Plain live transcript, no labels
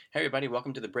Hey everybody,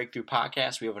 welcome to the Breakthrough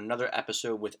Podcast. We have another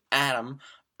episode with Adam,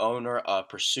 owner of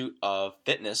Pursuit of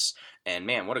Fitness. And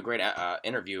man, what a great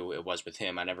interview it was with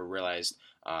him. I never realized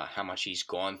how much he's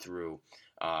gone through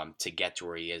to get to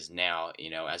where he is now.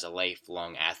 You know, as a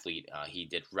lifelong athlete, he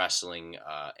did wrestling,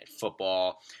 and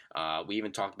football. We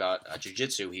even talked about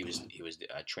jiu-jitsu. He was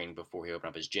training before he opened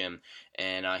up his gym,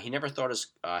 and he never thought his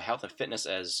health and fitness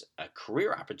as a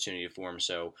career opportunity for him.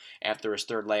 So after his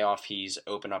third layoff, he's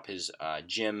opened up his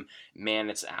gym. Man,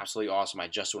 it's absolutely awesome. I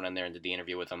just went in there and did the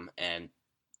interview with him, and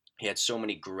he had so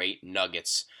many great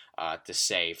nuggets to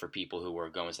say for people who are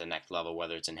going to the next level,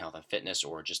 whether it's in health and fitness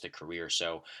or just a career.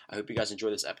 So I hope you guys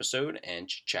enjoy this episode and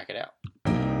check it out.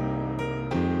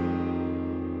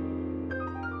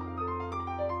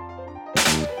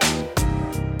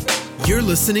 You're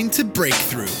listening to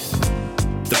Breakthrough,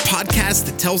 the podcast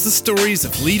that tells the stories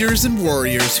of leaders and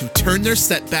warriors who turn their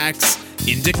setbacks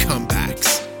into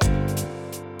comebacks.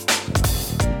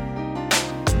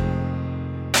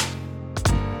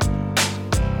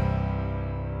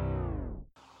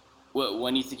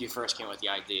 When do you think you first came up with the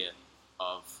idea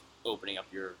of opening up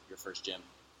your first gym?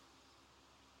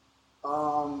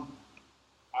 I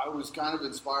was kind of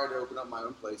inspired to open up my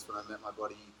own place when I met my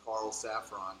buddy Carl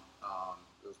Saffron.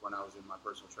 It was when I was in my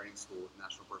personal training school at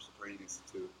National Personal Training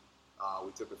Institute.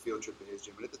 We took a field trip to his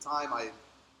gym, and at the time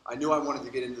I knew I wanted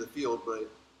to get into the field, but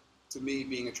to me,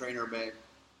 being a trainer meant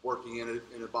working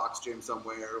in a box gym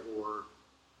somewhere, or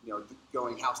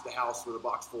going house to house with a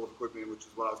box full of equipment, which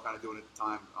is what I was kind of doing at the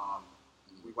time.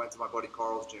 We went to my buddy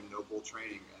Carl's gym, No Bull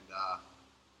Training, and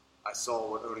I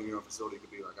saw what owning your own facility could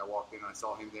be like. I walked in and I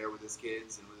saw him there with his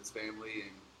kids and with his family,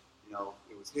 and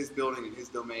it was his building and his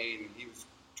domain, and he was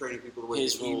training people the way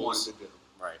that he wanted to do.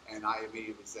 Right. And I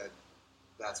immediately said,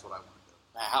 that's what I want to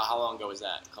do. How long ago was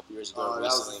that? A couple years ago? That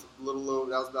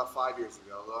was about 5 years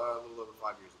ago, a little over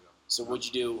 5 years ago. So what'd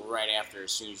you do right after,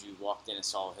 as soon as you walked in and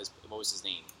saw what was his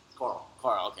name? Carl.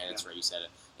 Okay, that's right, you said it.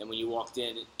 And when you walked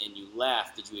in and you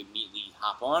left, did you immediately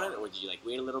hop on it, or did you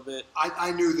wait a little bit? I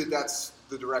knew that that's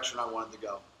the direction I wanted to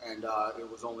go, and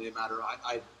it was only a matter.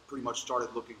 I pretty much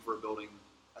started looking for a building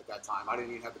at that time. I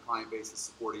didn't even have the client base to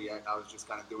support it yet. I was just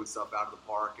kind of doing stuff out of the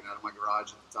park and out of my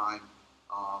garage at the time.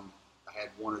 I had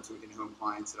one or two in-home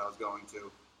clients that I was going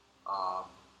to,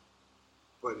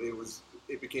 but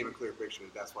it became a clear picture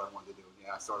that that's what I wanted to do.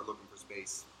 Yeah, I started looking for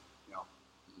space,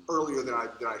 earlier than I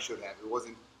should have. It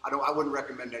wasn't. I wouldn't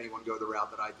recommend anyone go the route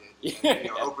that I did.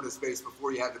 And, open a space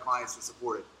before you have the clients to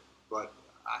support it. But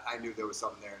I knew there was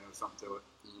something there, and there was something to it.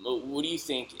 What do you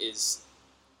think is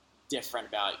different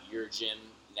about your gym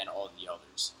than all the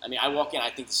others? I mean, I walk in, I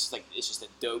think it's just a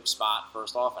dope spot,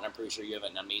 first off, and I'm pretty sure you have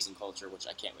an amazing culture, which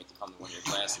I can't wait to come to one of your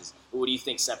classes. But what do you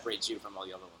think separates you from all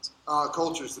the other ones?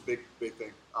 Culture is the big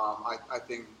thing. I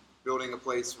think building a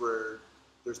place where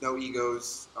there's no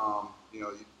egos,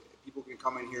 people can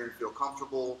come in here and feel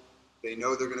comfortable. They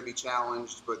know they're going to be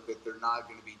challenged, but that they're not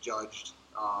going to be judged.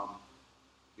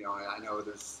 I know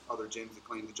there's other gyms that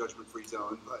claim the judgment-free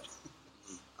zone, but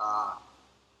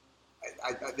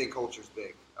I think culture's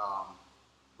big.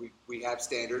 We have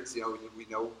standards. We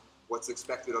know what's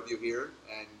expected of you here,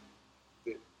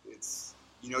 and it's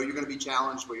you're going to be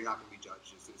challenged, but you're not going to be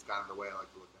judged. It's kind of the way I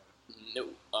like to look at it.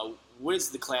 What is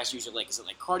the class usually like? Is it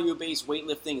like cardio-based,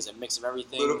 weightlifting? Is it a mix of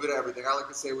everything? A little bit of everything. I like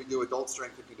to say we do adult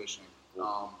strength and conditioning.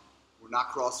 Cool. We're not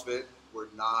CrossFit. We're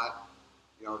not,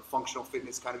 functional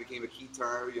fitness kind of became a key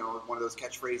term, one of those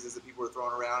catchphrases that people are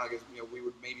throwing around. I guess, we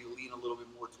would maybe lean a little bit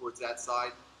more towards that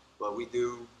side. But we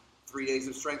do 3 days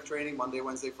of strength training, Monday,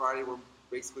 Wednesday, Friday. We're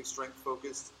basically strength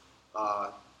focused.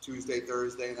 Tuesday,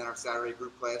 Thursday, and then our Saturday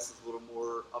group class is a little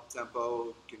more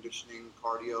up-tempo, conditioning,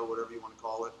 cardio, whatever you want to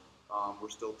call it. We're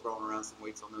still throwing around some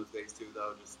weights on those days too,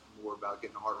 though, just more about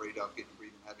getting the heart rate up, getting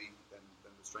breathing heavy than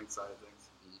the strength side of things.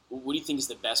 What do you think is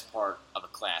the best part of a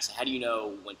class? How do you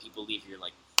know when people leave here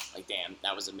like damn,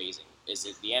 that was amazing? Is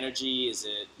it the energy? Is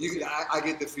it? I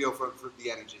get the feel for the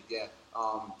energy, yeah.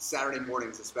 Saturday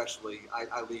mornings especially,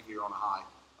 I leave here on a high.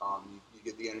 You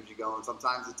get the energy going.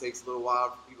 Sometimes it takes a little while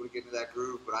for people to get into that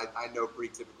groove, but I know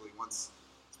pretty typically once,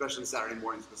 especially Saturday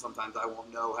mornings, because sometimes I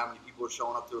won't know how many people are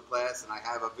showing up to a class, and I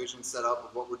have a vision set up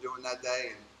of what we're doing that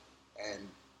day, and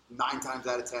 9 times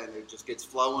out of 10, it just gets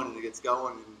flowing and it gets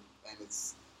going, and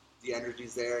it's the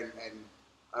energy's there, and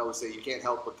I always say you can't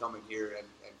help but come in here and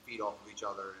feed off of each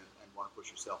other and want to push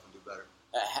yourself and do better.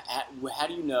 How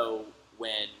do you know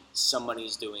when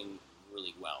somebody's doing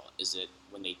really well? Is it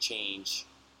when they change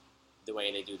the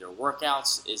way they do their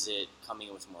workouts? Is it coming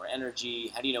in with more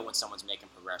energy? How do you know when someone's making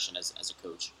progression as a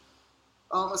coach?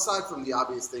 Aside from the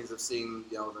obvious things of seeing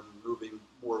them moving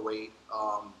more weight,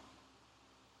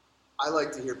 I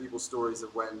like to hear people's stories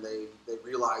of when they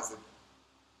realize that,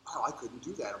 wow, I couldn't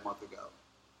do that a month ago.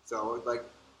 So like,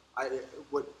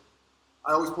 what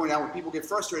I always point out when people get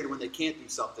frustrated when they can't do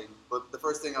something, but the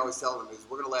first thing I always tell them is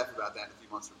we're going to laugh about that in a few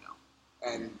months from now.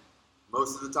 And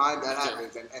most of the time that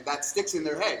happens, and that sticks in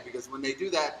their head because when they do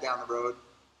that down the road,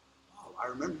 oh, I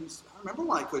remember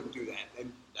when I couldn't do that,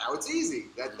 and now it's easy.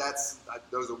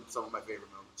 Those are some of my favorite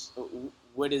moments.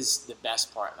 What is the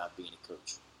best part about being a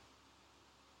coach?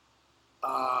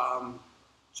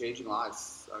 Changing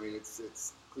lives. I mean,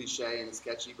 it's cliche and it's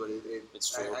catchy, but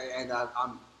it's true.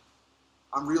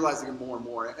 I'm realizing it more and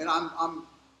more, and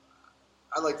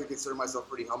I like to consider myself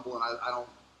pretty humble, and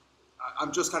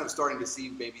I'm just kind of starting to see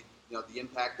maybe the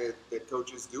impact that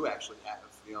coaches do actually have.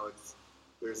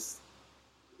 There's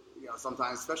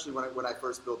sometimes, especially when I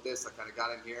first built this, I kind of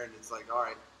got in here and it's like, all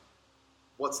right,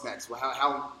 what's next? Well,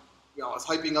 how I was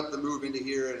hyping up the move into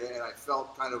here, and I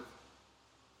felt I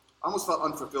almost felt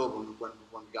unfulfilled when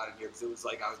we got in here because it was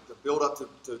like I was the build up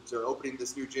to opening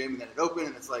this new gym, and then it opened,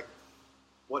 and it's like,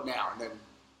 what now? And then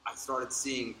I started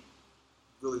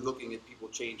really looking at people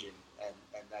changing, and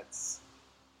that's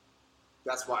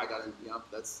why I got in.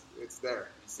 It's there.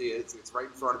 You see it. It's right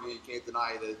in front of you. You can't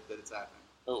deny that it's happening.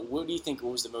 What do you think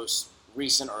was the most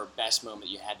recent or best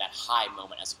moment you had, that high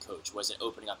moment as a coach? Was it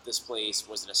opening up this place?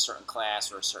 Was it a certain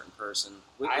class or a certain person?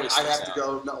 I have to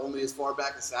go not only as far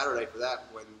back as Saturday for that,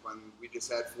 when we just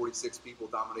had 46 people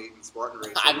dominating the Spartan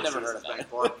race. I've never heard of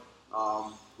that. Park.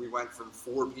 We went from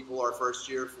 4 people our first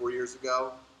year, 4 years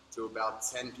ago, to about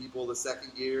 10 people the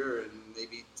second year, and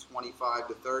maybe 25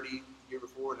 to 30 the year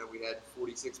before, and then we had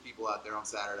 46 people out there on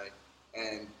Saturday.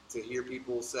 And to hear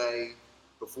people say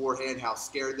beforehand how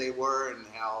scared they were and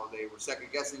how they were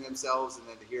second-guessing themselves, and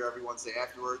then to hear everyone say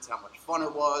afterwards how much fun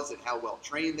it was and how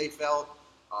well-trained they felt.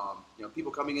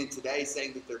 People coming in today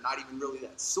saying that they're not even really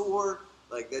that sore.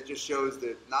 Like, that just shows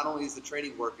that not only is the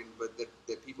training working, but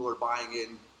that people are buying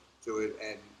into it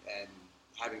and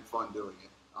having fun doing it.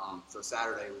 So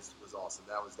Saturday was awesome.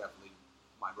 That was definitely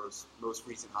my most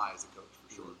recent high as a coach,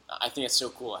 for sure. I think it's so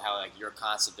cool how, like, your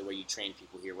concept, the way you train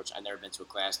people here, which I've never been to a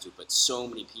class to, but so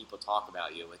many people talk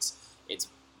about you. It's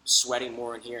sweating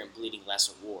more in here and bleeding less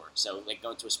at war. So, like,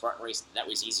 going to a Spartan race, that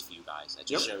was easy for you guys. That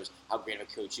just shows how great of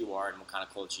a coach you are and what kind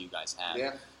of culture you guys have.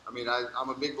 Yeah. I mean, I'm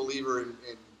a big believer in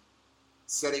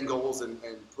setting goals and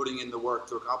putting in the work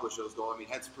to accomplish those goals. I mean,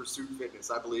 hence Pursuit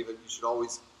Fitness. I believe that you should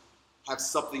always have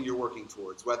something you're working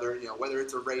towards, whether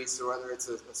it's a race or whether it's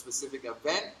a specific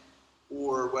event,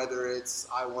 or whether it's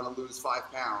I want to lose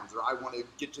 5 pounds or I want to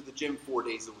get to the gym 4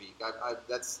 days a week.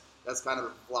 That's kind of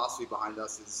the philosophy behind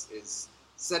us is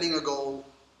setting a goal,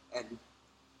 and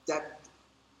that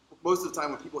most of the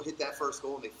time when people hit that first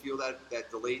goal and they feel that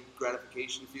delayed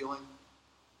gratification feeling,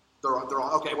 they're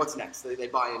on, okay, what's next? They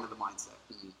buy into the mindset.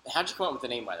 Mm-hmm. How'd you come up with the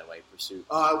name, by the way, Pursuit?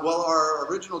 Well, our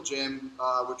original gym,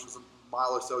 which was a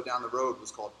mile or so down the road,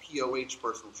 was called P.O.H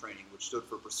Personal Training, which stood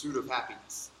for Pursuit of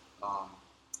Happiness.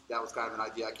 That was kind of an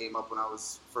idea I came up when I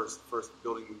was first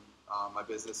building my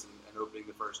business and opening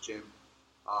the first gym.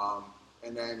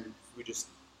 And then we just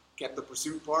kept the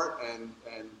pursuit part and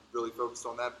really focused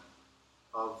on that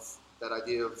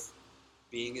idea of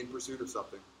being in pursuit of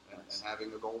something and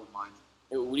having a goal in mind.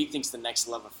 What do you think's the next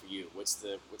level for you? What's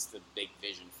the big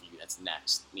vision for you that's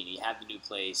next? I mean, you have the new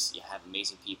place, you have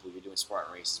amazing people, you're doing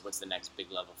Spartan races. What's the next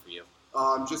big level for you?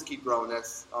 Just keep growing.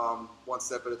 That's one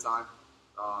step at a time.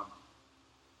 I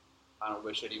don't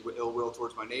wish any ill will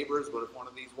towards my neighbors, but if one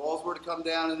of these walls were to come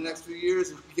down in the next few years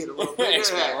and we get a little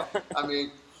bigger, I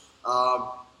mean,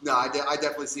 no, I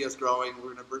definitely see us growing.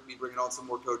 We're going to be bringing on some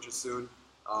more coaches soon.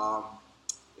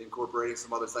 Incorporating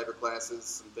some other type of classes,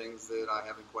 some things that I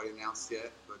haven't quite announced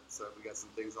yet, but we got some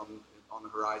things on the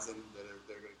horizon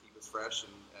they're going to keep us fresh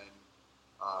and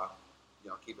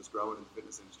keep us growing in the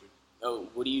fitness industry. Oh,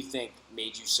 what do you think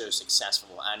made you so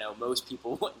successful? I know most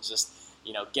people wouldn't just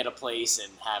get a place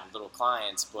and have little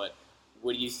clients, but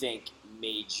what do you think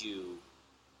made you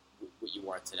what you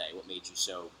are today? What made you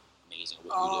so amazing at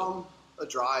what you do? A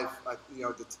drive.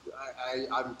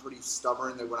 I'm pretty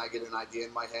stubborn that when I get an idea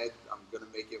in my head, I'm going to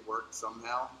make it work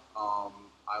somehow.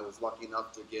 I was lucky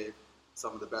enough to get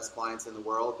some of the best clients in the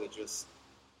world that just,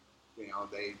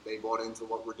 they bought into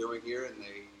what we're doing here, and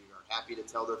they are happy to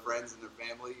tell their friends and their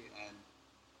family, and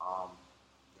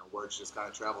words just kind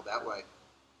of traveled that way.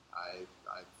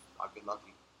 I've been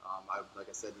lucky. Like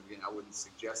I said at the beginning, I wouldn't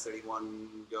suggest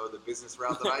anyone go the business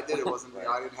route that I did. It wasn't.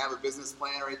 I didn't have a business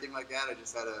plan or anything like that. I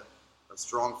just had a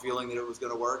strong feeling that it was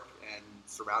going to work, and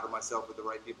surrounded myself with the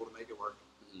right people to make it work.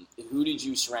 Mm-hmm. Who did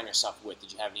you surround yourself with?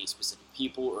 Did you have any specific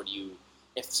people, or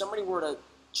if somebody were to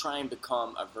try and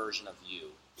become a version of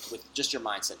you, with just your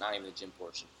mindset, not even the gym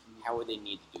portion, how would they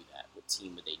need to do that? What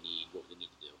team would they need? What would they need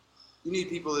to do? You need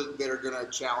people that are going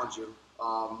to challenge you,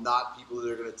 not people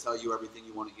that are going to tell you everything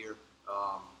you want to hear.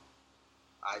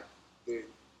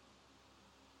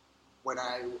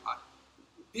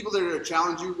 People that are going to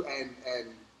challenge you and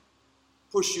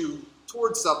push you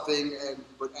towards something, and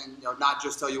not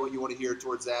just tell you what you want to hear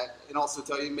towards that, and also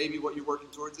tell you maybe what you're working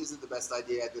towards isn't the best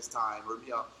idea at this time, or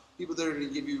people that are going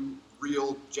to give you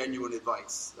real, genuine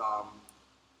advice.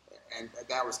 And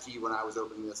that was key when I was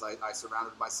opening this. I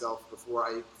surrounded myself before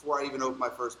I even opened my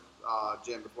first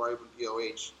gym, before I opened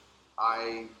P.O.H.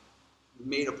 I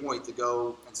made a point to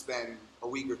go and spend a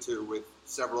week or two with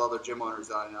several other gym owners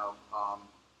that I know,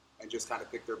 and just kind of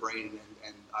pick their brain.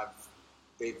 And I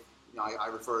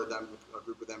refer to them, a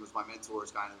group of them as my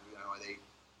mentors. Kind of,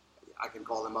 I can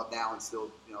call them up now and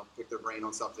still, pick their brain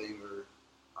on something, or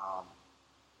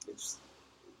it's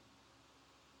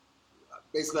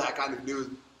basically I kind of knew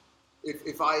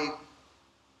if I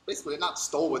basically not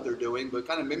stole what they're doing, but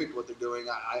kind of mimicked what they're doing,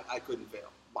 I couldn't fail.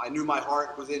 I knew my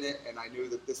heart was in it, and I knew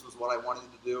that this was what I wanted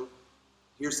to do.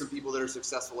 Here's some people that are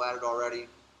successful at it already.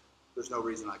 There's no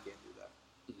reason I can't do that.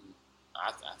 Mm-hmm.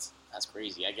 That's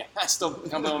crazy. Again, I still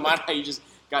come to my mind how you just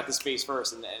got the space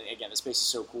first, and again, the space is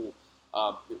so cool.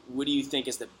 What do you think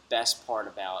is the best part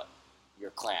about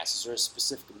your class? Is there a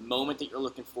specific moment that you're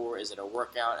looking for? Is it a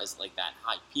workout? Is it like that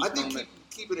high peak moment? I think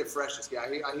keeping it fresh is key.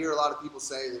 I hear a lot of people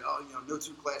say that, no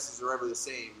two classes are ever the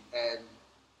same. And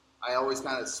I always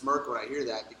kind of smirk when I hear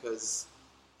that, because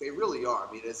they really are.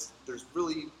 I mean, there's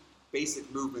really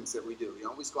basic movements that we do.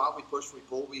 We squat, we push, we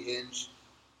pull, we hinge.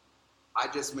 I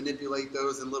just manipulate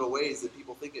those in little ways that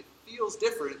people think it feels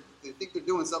different. They think they're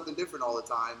doing something different all the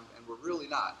time, and we're really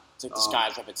not. It's like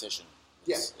disguised repetition.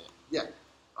 Yeah.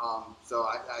 So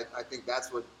I think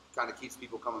that's what kind of keeps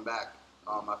people coming back.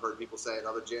 I've heard people say at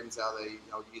other gyms how they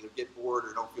either get bored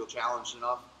or don't feel challenged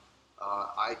enough.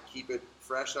 I keep it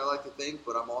fresh, I like to think,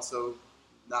 but I'm also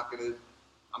not going to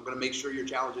 – I'm going to make sure you're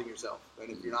challenging yourself. And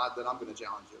if you're not, then I'm going to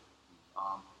challenge you.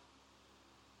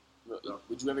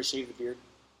 Would you ever shave the beard?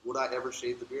 Would I ever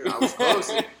shave the beard? I was close.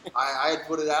 I had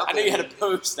put it out there. I know you had to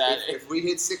post that. If we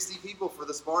hit 60 people for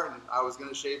the Spartan, I was going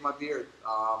to shave my beard.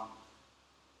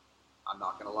 I'm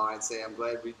not going to lie and say I'm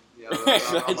glad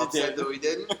I'm upset that we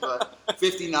didn't, but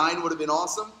 59 would have been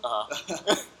awesome.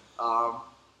 Uh-huh.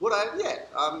 Would I? Yeah.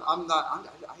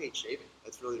 I hate shaving.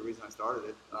 That's really the reason I started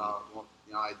it.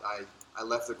 I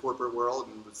left the corporate world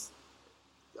and was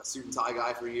a suit and tie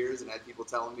guy for years, and had people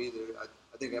telling me that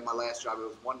I think at my last job it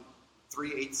was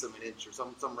 1/3 of an inch or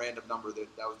some random number that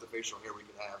was the facial hair we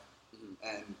could have.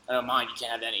 Mm-hmm. And I don't mind, you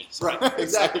can't have any. So. Right,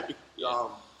 exactly. Yeah.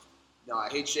 No, I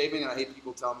hate shaving, and I hate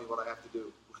people telling me what I have to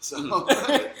do. So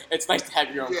it's nice to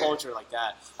have your own culture like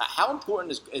that. How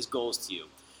important is goals to you?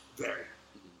 Very,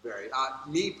 very.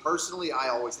 Me personally, I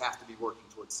always have to be working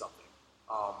towards something.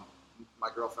 My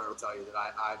girlfriend will tell you that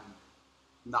I'm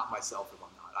not myself if I'm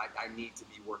not. I need to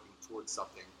be working towards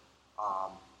something.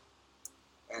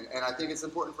 And I think it's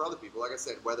important for other people. Like I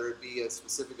said, whether it be a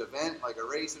specific event, like a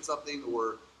race or something,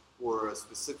 or a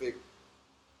specific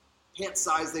pant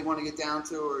size they want to get down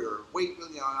to, or weight.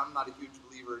 I'm not a huge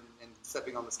believer in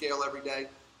stepping on the scale every day,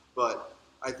 but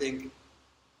I think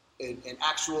an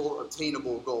actual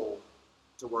obtainable goal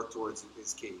to work towards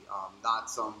is key. Not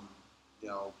some,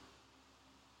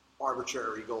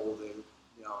 arbitrary goal that,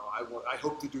 I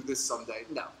hope to do this someday.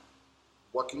 No.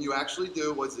 What can you actually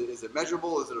do? Is it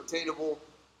measurable? Is it obtainable?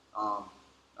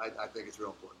 I think it's real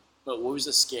important. But what was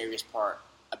the scariest part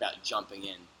about jumping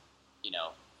in,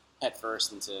 head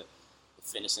first into the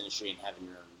fitness industry and having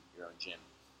your own gym?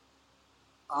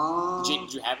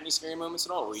 Did you have any scary moments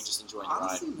at all, or were you just enjoying the ride?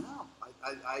 Honestly, no.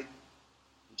 You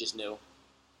just knew?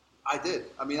 I did.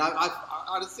 I mean, I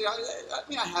honestly,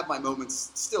 I have my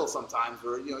moments still sometimes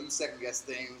where, you second guess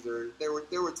things, or there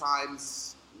were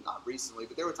times, not recently,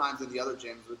 but there were times in the other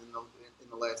gyms in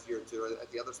the last year or two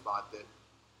at the other spot that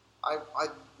I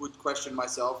would question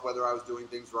myself whether I was doing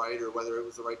things right or whether it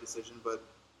was the right decision. But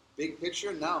big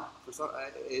picture, no.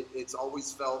 It's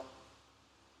always felt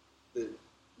that,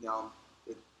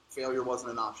 that failure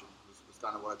wasn't an option. Was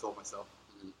kind of what I told myself.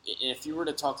 If you were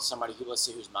to talk to somebody who, let's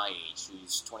say, who's my age,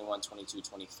 who's 21, 22,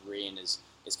 23, and is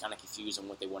kind of confused on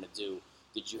what they want to do,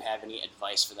 did you have any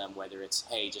advice for them, whether it's,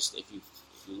 hey, just if you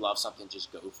love something,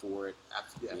 just go for it?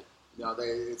 Yeah.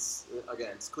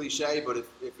 It's cliche, but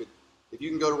if you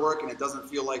can go to work and it doesn't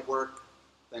feel like work,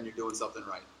 then you're doing something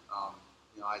right.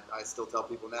 I still tell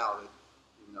people now that,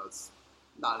 even though it's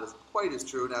not quite as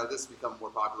true now, this has become more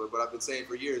popular, but I've been saying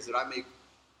for years that I make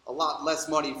a lot less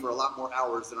money for a lot more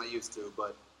hours than I used to,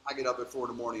 but I get up at 4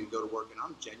 a.m. and go to work, and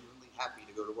I'm genuinely happy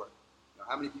to go to work.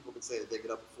 how many people can say that they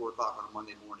get up at 4 o'clock on a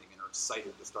Monday morning and are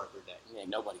excited to start their day? Yeah,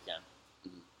 nobody can.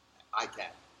 Mm-hmm. I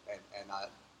can, and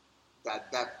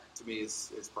that to me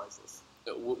is priceless.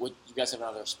 What you guys have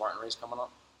another Spartan race coming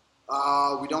up?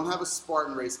 We don't have a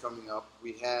Spartan race coming up.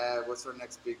 We have, what's our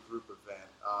next big group event?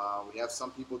 We have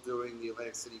some people doing the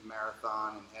Atlantic City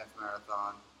Marathon and half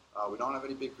marathon. We don't have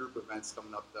any big group events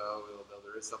coming up though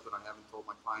there is something I haven't told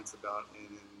my clients about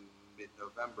in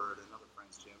mid-November at another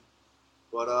friend's gym.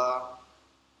 But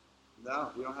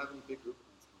no, we don't have any big group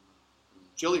events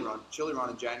coming up. Chili Run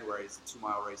in January is a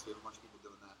 2-mile race. We have a bunch of people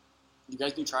doing that. You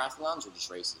guys do triathlons or just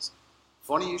races?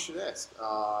 Funny you should ask.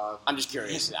 I'm just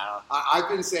curious. I've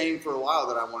been saying for a while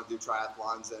that I want to do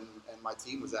triathlons, and my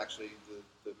team was actually,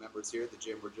 the members here at the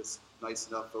gym were just nice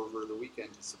enough over the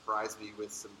weekend to surprise me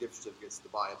with some gift certificates to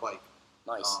buy a bike.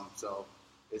 Nice. So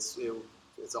it's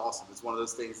awesome. It's one of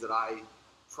those things that I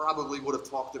probably would have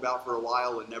talked about for a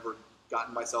while and never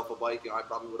gotten myself a bike. I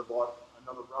probably would have bought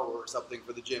another rower or something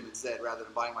for the gym instead rather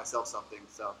than buying myself something.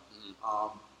 So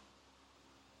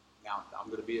now I'm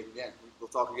going to be again. We'll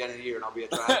talk again in a year, and I'll be a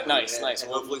triathlete. Nice.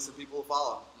 And hopefully some people will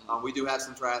follow. We do have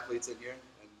some triathletes in here,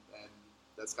 and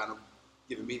that's kind of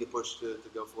giving me the push to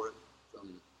go for it. So.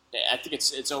 Yeah, I think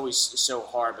it's always so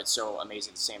hard, but so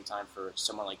amazing at the same time for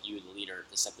someone like you, the leader,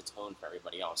 to set the tone for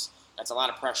everybody else. That's a lot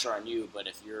of pressure on you, but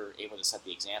if you're able to set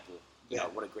the example, you know,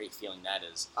 what a great feeling that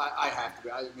is. I have to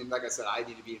be. I mean, like I said, I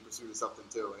need to be in pursuit of something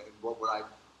too. And what would I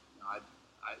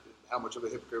how much of a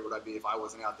hypocrite would I be if I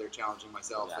wasn't out there challenging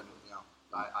myself? Yeah. And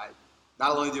I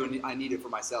not only do I need it for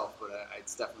myself, but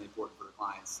it's definitely important for the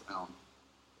clients.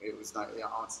 It was not,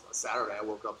 on Saturday. I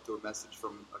woke up to a message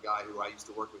from a guy who I used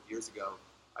to work with years ago.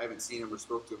 I haven't seen him or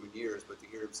spoke to him in years, but to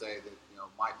hear him say that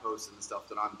my posts and the stuff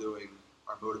that I'm doing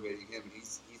are motivating him, and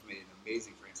he's made an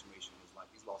amazing transformation in his life.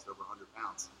 He's lost over 100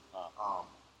 pounds.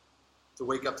 To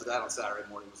wake up to that on Saturday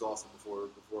morning was awesome before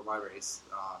my race.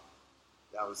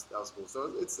 That was cool.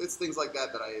 So it's things like that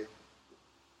I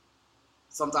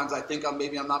sometimes I think I'm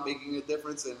not making a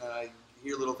difference, and I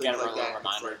hear little things like that.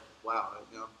 It's like, wow,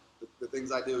 the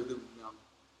things I do,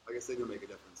 I guess they do make a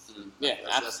difference. Yeah,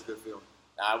 that's a good feeling.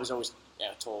 I was always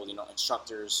told,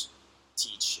 instructors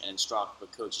teach and instruct,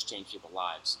 but coaches change people's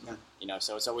lives. Yeah.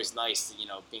 So it's always nice to,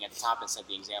 being at the top and set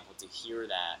the example, to hear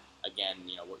that again.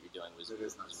 What you're doing was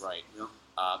nice. Right. Yeah.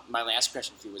 My last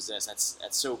question for you was this: that's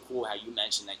so cool how you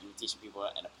mentioned that you were teaching people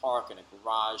in a park, in a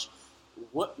garage.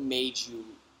 What made you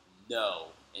know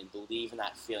and believe in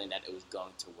that feeling that it was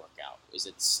going to work out? Was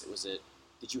it?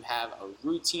 Did you have a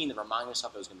routine to remind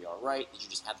yourself it was going to be all right? Did you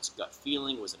just have this gut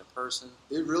feeling? Was it a person?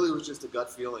 It really was just a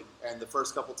gut feeling. And the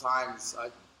first couple times,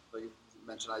 like you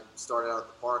mentioned, I started out at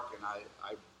the park, and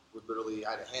I would literally,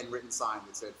 I had a handwritten sign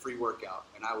that said free workout.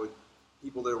 And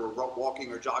people that were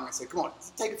walking or jogging, I'd say, come on,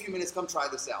 take a few minutes, come try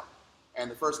this out. And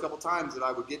the first couple times that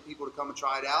I would get people to come and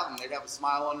try it out, and they'd have a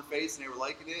smile on their face, and they were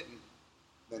liking it, and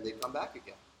then they'd come back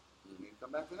again. And they'd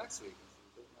come back the next week.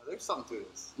 And say, there's something to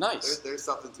this. Nice. There's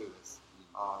something to this.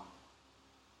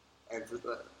 And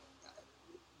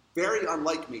very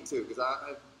unlike me too, because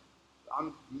I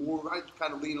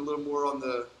kind of lean a little more on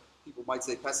the, people might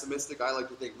say pessimistic. I like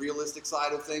to think realistic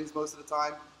side of things most of the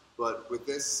time. But with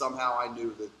this, somehow I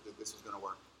knew that this was going to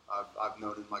work. I've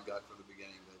known in my gut from the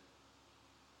beginning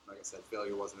that, like I said,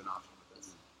 failure wasn't an option with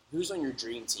this. Who's on your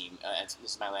dream team? This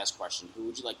is my last question. Who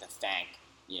would you like to thank?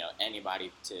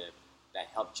 Anybody that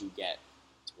helped you get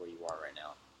to where you are right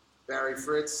now? Barry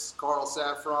Fritz, Carl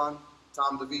Safron,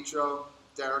 Tom DeVitro,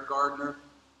 Derek Gardner,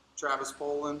 Travis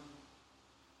Poland.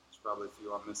 There's probably a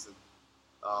few I'm missing.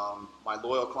 My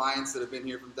loyal clients that have been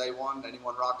here from day one,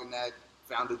 anyone rocking that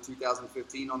founded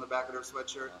 2015 on the back of their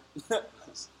sweatshirt. But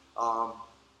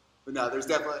no,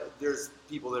 there's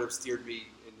people that have steered me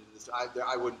into this.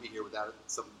 I wouldn't be here without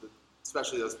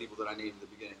especially those people that I named in the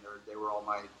beginning. They were all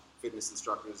my fitness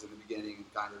instructors in the beginning,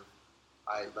 and kind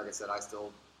of, like I said, I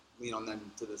still lean on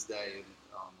them to this day, and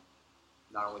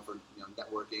not only for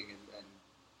networking and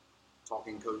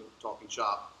talking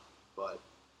shop, but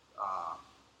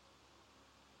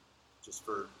just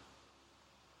for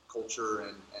culture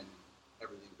and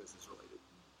everything business related.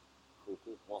 Cool.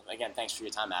 Well, again, thanks for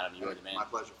your time, Adam. You were the man. My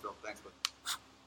pleasure, Phil. Thanks, bud.